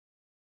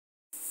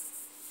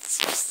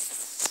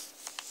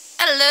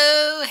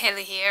Hello,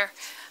 Haley here.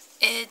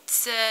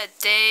 It's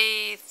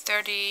day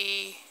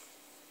 30...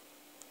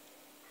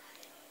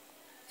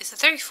 Is it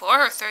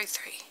 34 or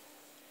 33?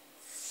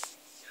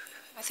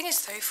 I think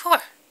it's 34.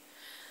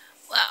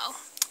 Well,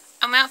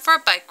 I'm out for a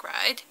bike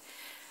ride.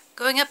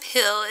 Going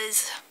uphill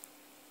is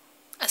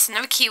a sin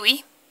of a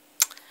kiwi.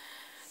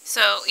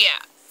 So,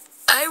 yeah.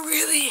 I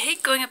really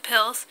hate going up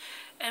hills,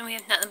 and we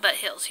have nothing but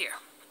hills here.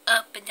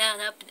 Up and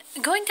down, up and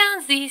down. Going down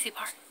is the easy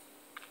part.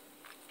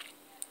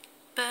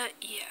 But,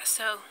 yeah,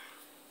 so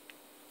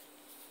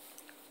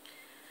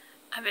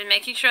I've been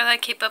making sure that I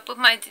keep up with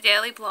my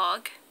daily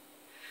blog.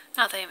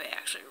 Not that anybody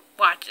actually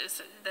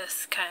watches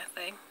this kind of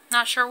thing.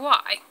 Not sure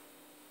why.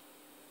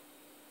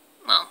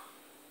 Well,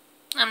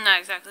 I'm not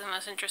exactly the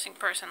most interesting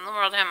person in the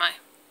world, am I?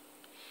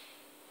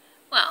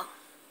 Well,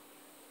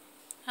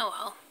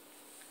 oh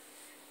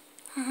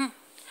well.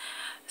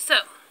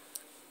 So,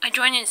 I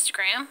joined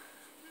Instagram.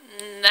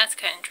 That's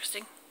kind of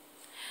interesting.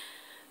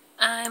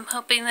 I'm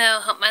hoping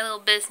that'll help my little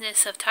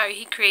business of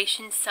Tyree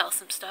Creations sell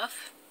some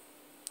stuff.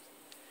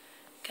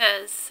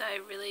 Because I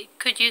really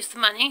could use the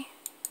money.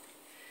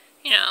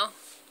 You know,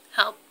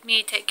 help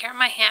me take care of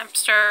my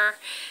hamster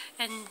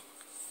and,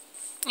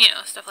 you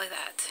know, stuff like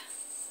that.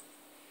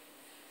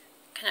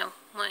 Kind of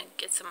want to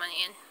get some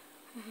money in.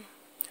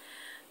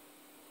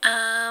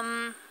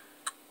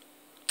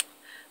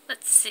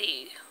 Let's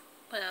see.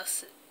 What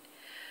else?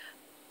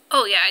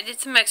 Oh yeah, I did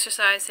some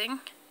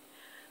exercising.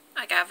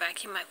 I gotta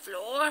vacuum my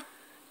floor.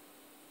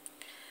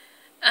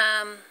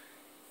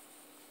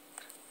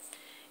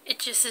 It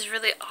just is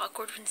really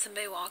awkward when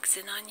somebody walks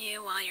in on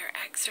you while you're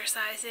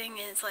exercising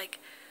and it's like,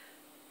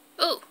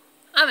 oh,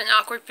 I'm in an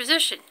awkward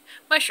position.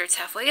 My shirt's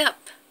halfway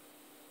up.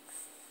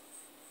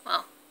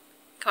 Well,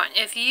 come on,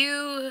 if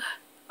you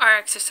are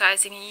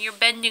exercising and you're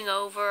bending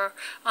over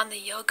on the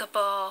yoga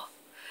ball,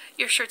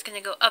 your shirt's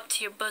going to go up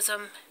to your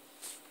bosom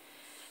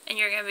and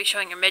you're going to be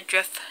showing your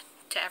midriff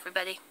to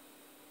everybody.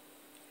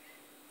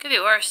 Could be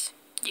worse.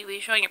 You'll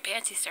be showing your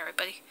panties to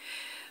everybody.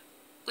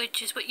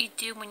 Which is what you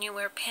do when you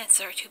wear pants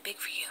that are too big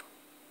for you.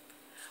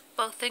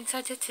 Both things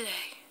I did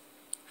today.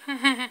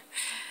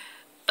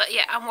 But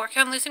yeah, I'm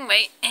working on losing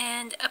weight,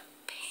 and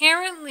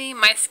apparently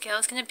my scale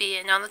is going to be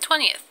in on the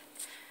 20th.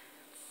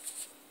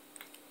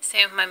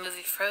 Same with my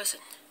movie Frozen.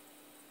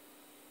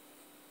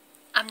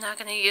 I'm not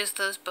going to use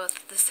those both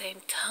at the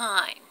same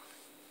time.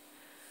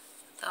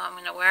 So I'm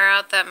going to wear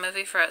out that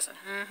movie Frozen.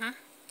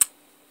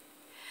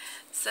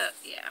 So,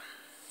 yeah.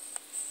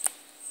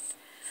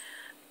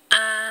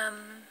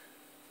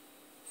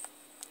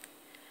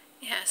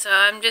 Yeah, so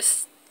I'm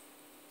just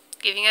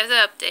giving you guys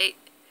an update.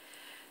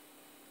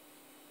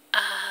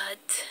 I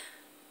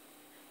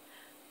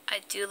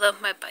do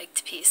love my bike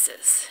to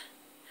pieces.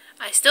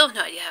 I still have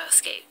no idea how it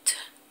escaped.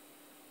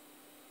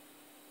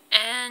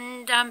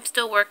 And I'm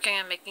still working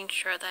on making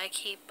sure that I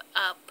keep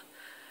up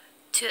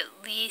to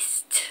at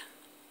least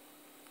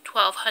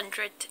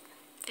 1,200,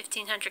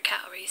 1,500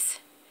 calories.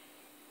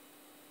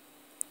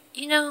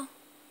 You know,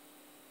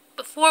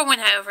 before when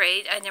I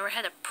overate, I never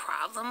had a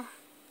problem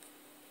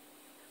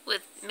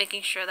with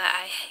making sure that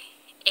I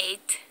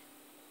ate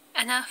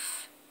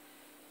enough.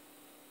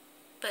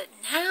 But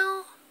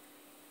now,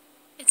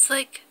 it's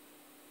like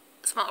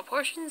smaller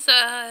portions.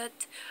 Oh,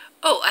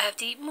 I have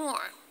to eat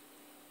more.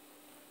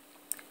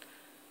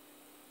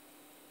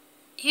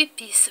 You'd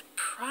be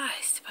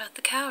surprised about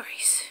the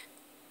calories.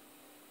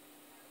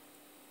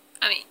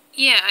 I mean,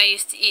 yeah, I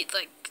used to eat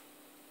like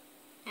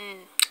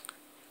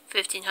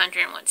 1,500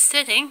 in one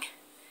sitting.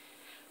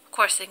 Of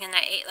course, thinking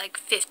I ate like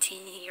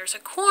 15 ears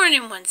of corn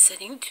in one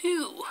sitting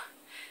too.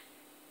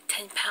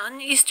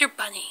 10-pound Easter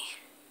bunny.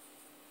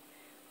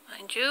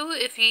 Mind you,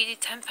 if you eat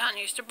a 10-pound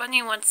Easter bunny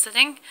in one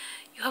sitting,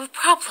 you have a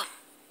problem.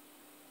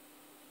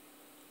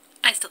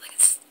 I still think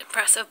it's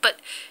impressive,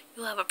 but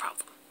you'll have a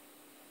problem.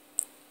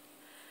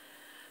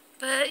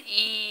 But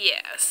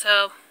yeah,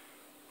 so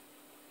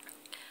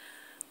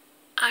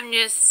I'm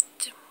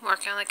just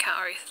working on the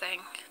calorie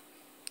thing,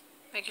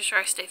 making sure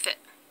I stay fit.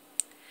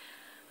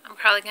 I'm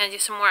probably going to do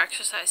some more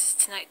exercises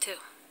tonight too.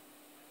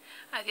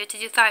 I've yet to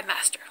do Thigh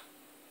Master.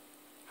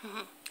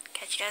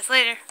 Catch you guys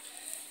later.